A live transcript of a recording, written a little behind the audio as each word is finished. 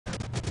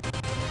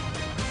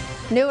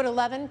New at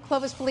 11,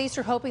 Clovis police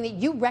are hoping that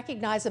you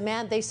recognize a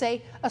man they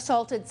say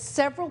assaulted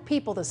several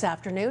people this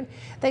afternoon.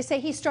 They say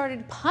he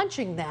started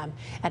punching them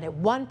and at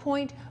one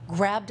point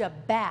grabbed a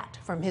bat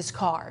from his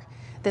car.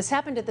 This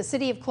happened at the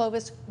City of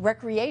Clovis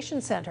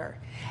Recreation Center.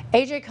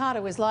 AJ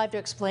Cotto is live to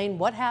explain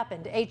what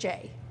happened.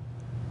 AJ.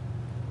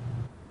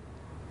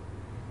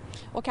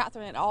 Well,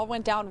 Catherine, it all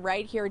went down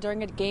right here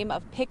during a game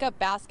of pickup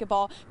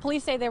basketball.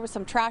 Police say there was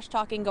some trash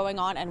talking going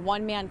on and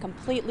one man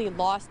completely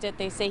lost it.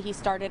 They say he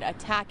started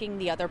attacking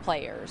the other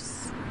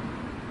players.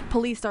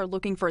 Police are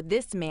looking for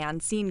this man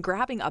seen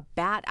grabbing a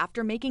bat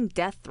after making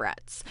death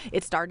threats.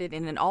 It started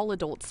in an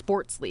all-adult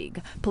sports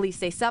league. Police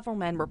say several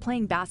men were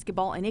playing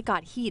basketball and it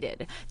got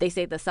heated. They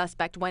say the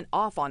suspect went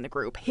off on the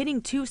group, hitting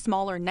two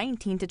smaller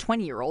 19 to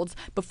 20-year-olds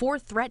before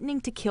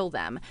threatening to kill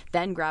them,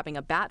 then grabbing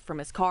a bat from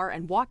his car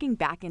and walking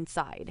back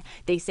inside.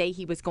 They say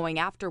he was going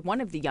after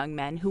one of the young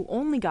men who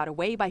only got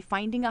away by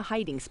finding a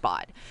hiding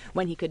spot.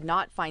 When he could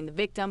not find the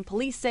victim,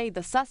 police say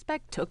the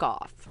suspect took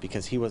off.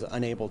 Because he was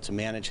unable to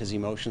manage his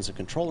emotions and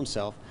control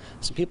himself,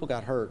 some people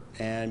got hurt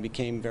and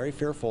became very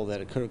fearful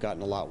that it could have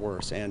gotten a lot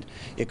worse, and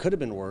it could have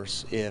been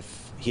worse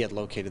if he had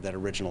located that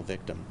original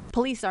victim.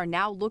 Police are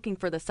now looking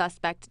for the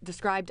suspect,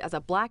 described as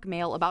a black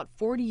male about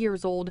 40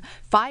 years old,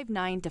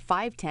 5'9" to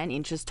 5'10"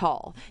 inches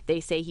tall. They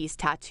say he's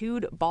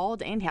tattooed,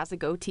 bald, and has a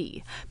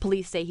goatee.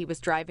 Police say he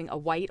was driving a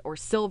white or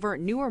silver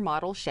newer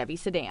model Chevy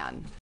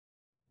sedan.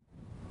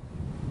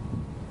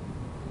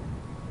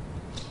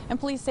 And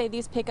police say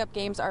these pickup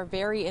games are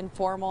very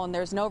informal and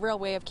there's no real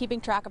way of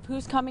keeping track of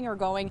who's coming or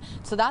going.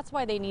 So that's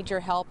why they need your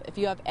help. If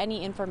you have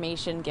any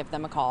information, give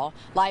them a call.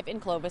 Live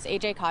in Clovis,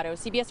 AJ Cotto,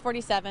 CBS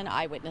 47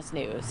 Eyewitness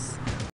News.